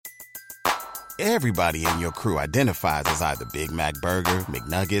Everybody in your crew identifies as either Big Mac Burger,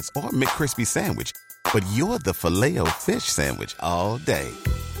 McNuggets, or McCrispy Sandwich. But you're the Filet-O-Fish Sandwich all day.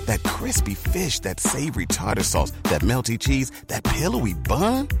 That crispy fish, that savory tartar sauce, that melty cheese, that pillowy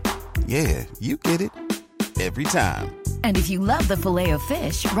bun. Yeah, you get it. Every time. And if you love the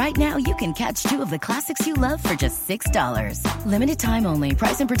Filet-O-Fish, right now you can catch 2 of the classics you love for just $6. Limited time only.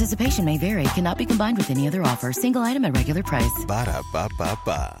 Price and participation may vary. Cannot be combined with any other offer. Single item at regular price.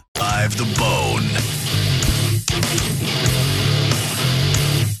 Ba-da-ba-ba-ba. Live the Bone.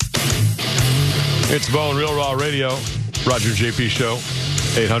 It's Bone, Real Raw Radio. Roger JP Show.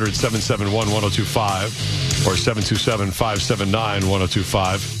 800-771-1025 or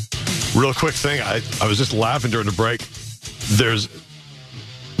 727-579-1025. Real quick thing. I was just laughing during the break. There's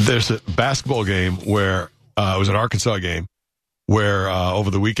a basketball game where it was an Arkansas game where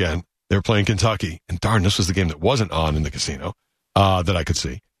over the weekend they were playing Kentucky. And darn, this was the game that wasn't on in the casino that I could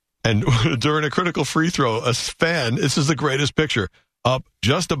see. And during a critical free throw, a fan, this is the greatest picture, up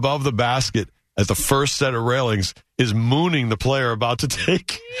just above the basket at the first set of railings is mooning the player about to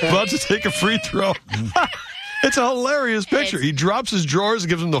take a free throw. It's a hilarious picture. He drops his drawers,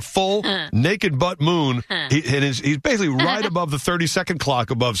 gives him the full naked butt moon. He's basically right above the 30-second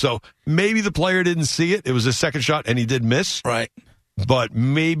clock above. So maybe the player didn't see it. It was his second shot, and he did miss. Right. But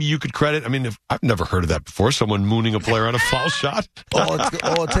maybe you could credit. I mean, I've never heard of that before. Someone mooning a player on a foul shot.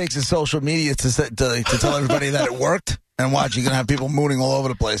 All it takes is social media to tell everybody that it worked. And watch, you're going to have people mooning all over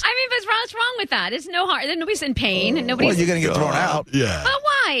the place. I mean, what's wrong with that? It's no harm. Nobody's in pain. And nobody's. Well, you're going to get thrown out. Yeah. But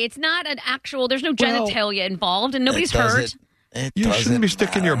why? It's not an actual. There's no genitalia involved, and nobody's hurt. You shouldn't be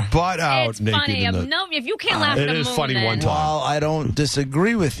sticking your butt out It's naked. funny. If you can't laugh at a moon, it is funny then. one time. Well, I don't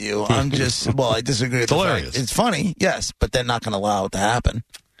disagree with you. I disagree with It's hilarious. fact. It's funny, yes, but they're not going to allow it to happen.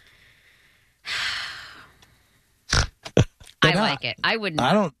 I like it. I wouldn't.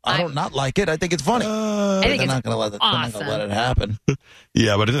 I don't not like it. I think it's funny. I think they're it's not going to let it happen.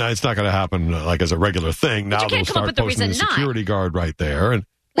 Yeah, but it's not going to happen like as a regular thing. Now they'll start posting the security guard right there, and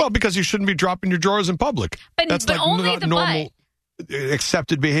because you shouldn't be dropping your drawers in public. But like only not the normal,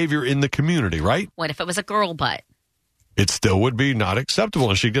 accepted behavior in the community, right? What if it was a girl butt? It still would be not acceptable,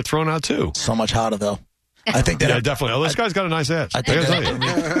 and she'd get thrown out too. So much hotter though. I think that. Yeah, definitely. Oh, this guy's got a nice ass. I think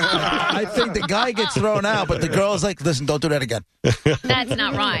the guy gets thrown out, but the girl's like, "Listen, don't do that again." That's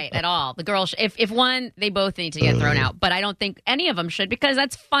not right at all. The girl, if one, they both need to get thrown out. But I don't think any of them should because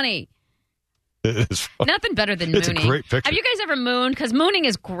that's funny. It is funny. Nothing better than It's mooning. a great picture. Have you guys ever mooned? Because mooning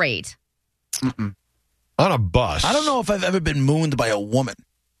is great. On a bus. I don't know if I've ever been mooned by a woman.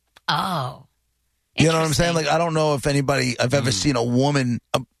 Oh, you know what I'm saying? Like, I don't know if I've ever seen a woman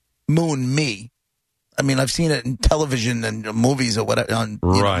moon me. I mean, I've seen it in television and movies or whatever,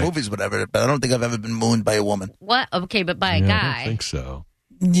 movies, whatever, but I don't think I've ever been mooned by a woman. What? Okay, but by a guy. I don't think so.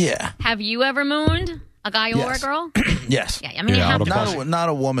 Yeah. Have you ever mooned a guy or a girl? Yes. Yeah, I mean, you have to. Not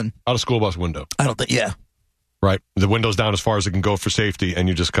a woman. Out of school bus window. I don't think, yeah. Right. The window's down as far as it can go for safety, and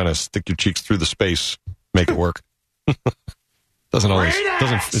you just kind of stick your cheeks through the space, make it work. It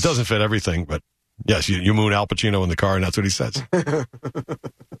doesn't fit everything, but yes, you moon Al Pacino in the car, and that's what he says.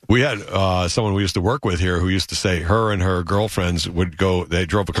 We had someone we used to work with here who used to say her and her girlfriends would go, they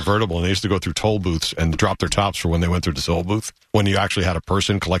drove a convertible, and they used to go through toll booths and drop their tops for when they went through the toll booth, when you actually had a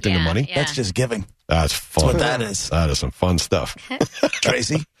person collecting the money. Yeah. That's just giving. That's fun. That's what that is. That is some fun stuff.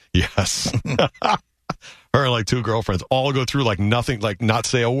 Tracy? Yes. Her and like two girlfriends all go through like nothing, like not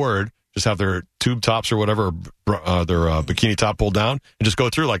say a word, just have their tube tops or whatever, their bikini top pulled down, and just go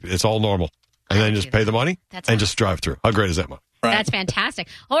through like it's all normal. And then just pay the money and just drive through. How great is that, Mom? Right. That's fantastic.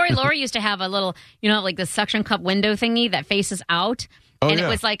 Lori used to have a little, like the suction cup window thingy that faces out. And it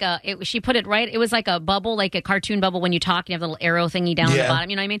was like she put it right. It was like a bubble, like a cartoon bubble when you talk. You have the little arrow thingy down at the bottom.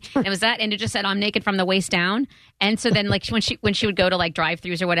 You know what I mean? And it was that. And it just said, "I'm naked from the waist down." And so then, like when she would go to like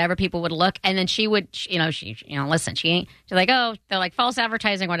drive-throughs or whatever, people would look, and then she would, listen. She's like, oh, they're like false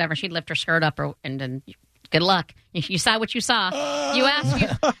advertising, or whatever. She'd lift her skirt up, and then good luck. You saw what you saw. You ask,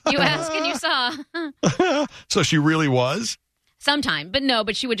 and you saw. So she really was. Sometime,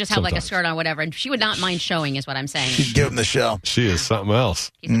 but she would just have like a skirt on, whatever, and she would not mind showing, is what I'm saying. She'd give him the show. She is something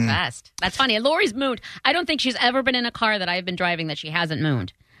else. She's the best. That's funny. And Lori's mooned. I don't think she's ever been in a car that I've been driving that she hasn't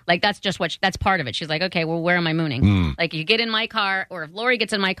mooned. Like, that's just that's part of it. She's like, okay, well, where am I mooning? Like, you get in my car, or if Lori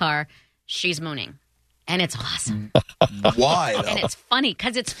gets in my car, she's mooning. And it's awesome. Why, though? And it's funny,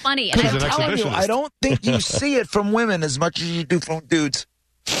 because it's funny. And I'm telling you, I don't think you see it from women as much as you do from dudes.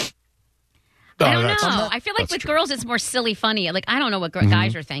 I don't know. I feel like with girls, it's more silly funny. Like, I don't know what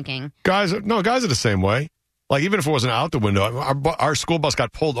guys are thinking. Guys are the same way. Like, even if it wasn't out the window, our school bus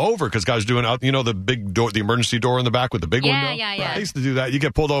got pulled over because guys doing out, the big door, the emergency door in the back with the big window. Yeah. I used to do that. You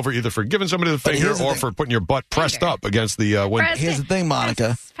get pulled over either for giving somebody the finger or for putting your butt pressed up against the window. Here's the thing,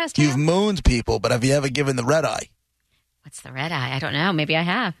 Monica. You've mooned people, but have you ever given the red eye? What's the red eye? I don't know. Maybe I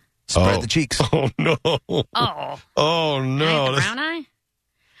have. Spread the cheeks. Oh, no. Oh, no. The brown eye?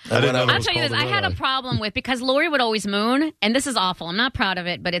 I didn't know I'll tell you this. I had a problem with, because Lori would always moon, and this is awful. I'm not proud of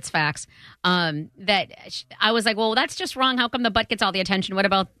it, but it's facts. That I was like, well, that's just wrong. How come the butt gets all the attention? What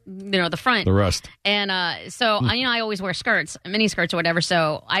about, the front? The rest. And so, I always wear skirts, mini skirts or whatever.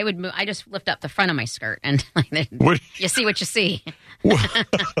 So I just lift up the front of my skirt, and you see what you see. I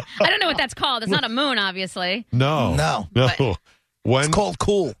don't know what that's called. It's not a moon, obviously. No. It's called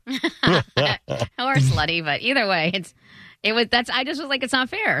cool. Or slutty, but either way, I just was like, it's not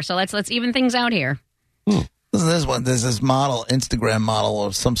fair. So let's even things out here. There's this Instagram model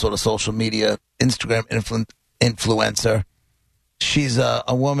or some sort of social media Instagram influencer. She's a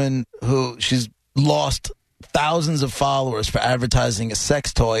woman who she's lost thousands of followers for advertising a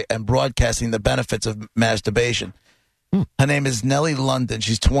sex toy and broadcasting the benefits of masturbation. Her name is Nellie London.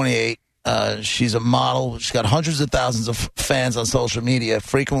 She's 28. She's a model. She's got hundreds of thousands of fans on social media.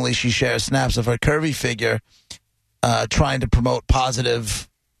 Frequently, she shares snaps of her curvy figure, trying to promote positive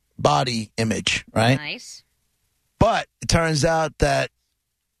body image, right? Nice. But it turns out that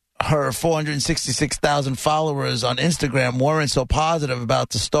her 466,000 followers on Instagram weren't so positive about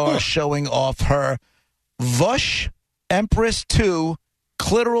the star showing off her Vush Empress 2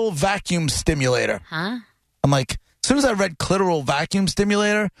 clitoral vacuum stimulator. Huh? I'm like, as soon as I read clitoral vacuum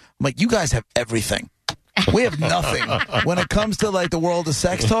stimulator, I'm like, you guys have everything. We have nothing. When it comes to the world of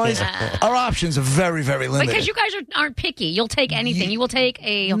sex toys, our options are very, very limited. Because you guys aren't picky. You'll take anything. You will take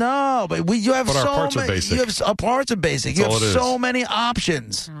a... No, but you have our so parts many... are basic. Our parts are basic. You have so many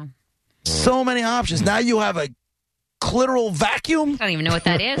options. So many options. Now you have a clitoral vacuum. I don't even know what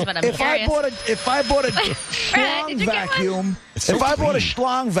that is, but I'm if curious. If I bought a schlong vacuum,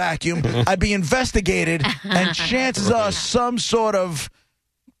 schlong vacuum, I'd be investigated, and chances are some sort of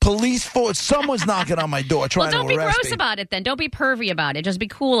police force, someone's knocking on my door trying to arrest me. Don't be gross about it then. Don't be pervy about it. Just be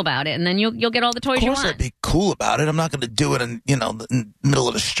cool about it, and then you'll get all the toys you want. Of course I'd be cool about it. I'm not going to do it in the middle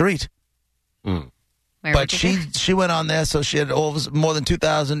of the street. But she went on there, so she had more than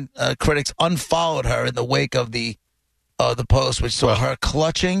 2,000 critics unfollowed her in the wake of the post, which saw her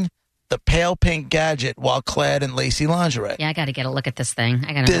clutching the pale pink gadget while clad in lacy lingerie. Yeah, I got to get a look at this thing.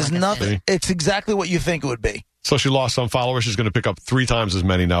 There's nothing. It's exactly what you think it would be. So she lost some followers. She's going to pick up 3 times as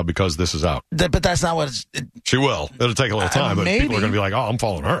many now because this is out. But that's not what she will. It'll take a little time, but people are going to be like, oh, I'm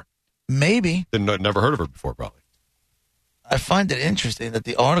following her. Maybe. Never heard of her before, probably. I find it interesting that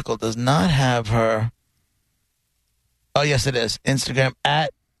the article does not have her. Oh, yes, it is. Instagram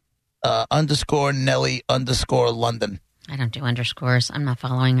at _Nelly_London. I don't do underscores. I'm not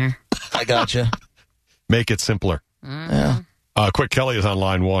following her. I gotcha. Make it simpler. Yeah. Quick, Kelly is on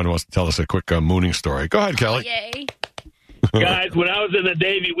line 1. Wants to tell us a quick mooning story. Go ahead, Kelly. Yay. Guys, when I was in the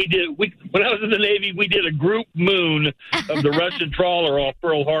Navy, we did a group moon of the Russian trawler off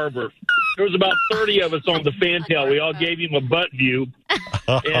Pearl Harbor. There was about 30 of us on the fantail. We all gave him a butt view.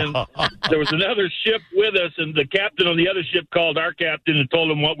 And there was another ship with us, and the captain on the other ship called our captain and told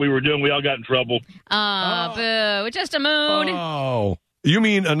him what we were doing. We all got in trouble. Oh, boo. It's just a moon. Oh. You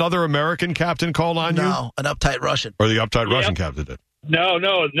mean another American captain called on you? No, an uptight Russian. Or the uptight Russian captain did? No.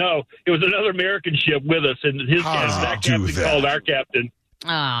 It was another American ship with us, and that captain called our captain.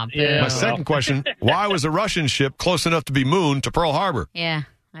 Oh, boo. Yeah, My second question, why was a Russian ship close enough to be mooned to Pearl Harbor? Yeah,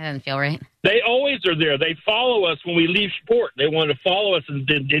 that doesn't feel right. They always are there. They follow us when we leave port. They want to follow us and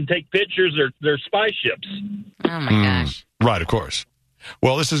take pictures. They're spy ships. Oh, my gosh. Right, of course.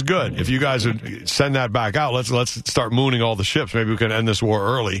 Well, this is good. If you guys would send that back out, let's start mooning all the ships. Maybe we can end this war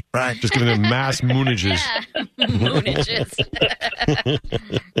early. Right. Just giving them mass moonages. Yeah, moonages.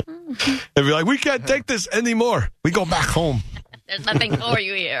 They'd be like, we can't take this anymore. We go back home. There's nothing for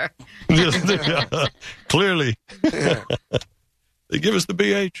you here. Clearly. Yeah. They give us the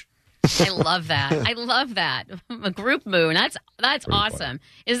BH. I love that. A group moon. That's awesome. Fun.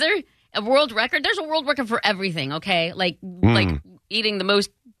 Is there a world record? There's a world record for everything, okay? Like eating the most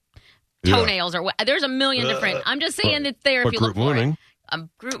toenails or what. There's a million different. I'm just saying it's there if you look for it.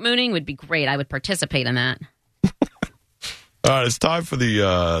 Group mooning would be great. I would participate in that. All right, it's time for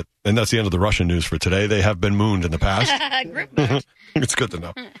and that's the end of the Russian news for today. They have been mooned in the past. Group moon. It's good to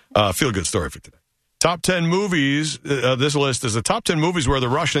know. Feel good story for today. Top 10 movies. This list is the top 10 movies where the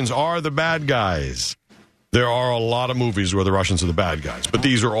Russians are the bad guys. There are a lot of movies where the Russians are the bad guys, but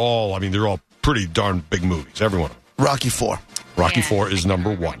these are all, they're all pretty darn big movies, every one of them. Rocky IV. Rocky IV is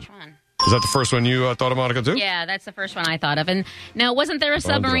number 1. Is that the first one you thought of, Monica, too? Yeah, that's the first one I thought of. And now, wasn't there a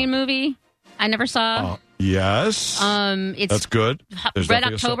submarine movie I never saw? Yes. That's good. There's Red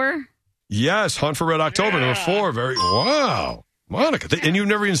October? Yes, Hunt for Red October, number 4. Wow. Monica, and you've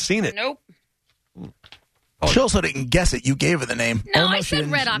never even seen it. Nope. She also didn't guess it. You gave her the name. No, I said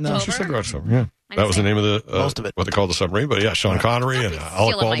Red October. No, she said Red October, yeah. That was the name of the, most of it. What they call the submarine. But yeah, Sean Connery and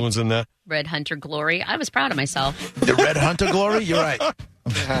Alec Baldwin's in that. Red Hunter Glory. I was proud of myself. The Red Hunter Glory? You're right.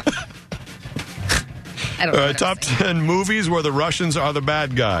 I don't know. Top 10 movies where the Russians are the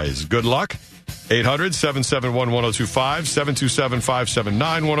bad guys. Good luck. 800-771-1025,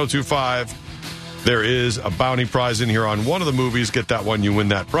 727-579-1025. There is a bounty prize in here on one of the movies. Get that one, you win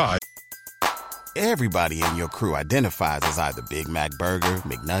that prize. Everybody in your crew identifies as either Big Mac Burger,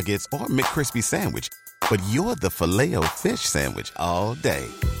 McNuggets, or McCrispy Sandwich. But you're the Filet-O-Fish Sandwich all day.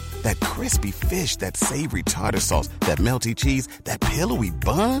 That crispy fish, that savory tartar sauce, that melty cheese, that pillowy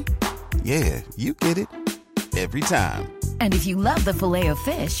bun. Yeah, you get it. Every time. And if you love the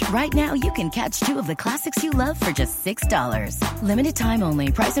Filet-O-Fish, right now you can catch 2 of the classics you love for just $6. Limited time only.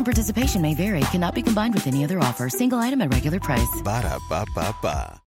 Price and participation may vary. Cannot be combined with any other offer. Single item at regular price. Ba-da-ba-ba-ba.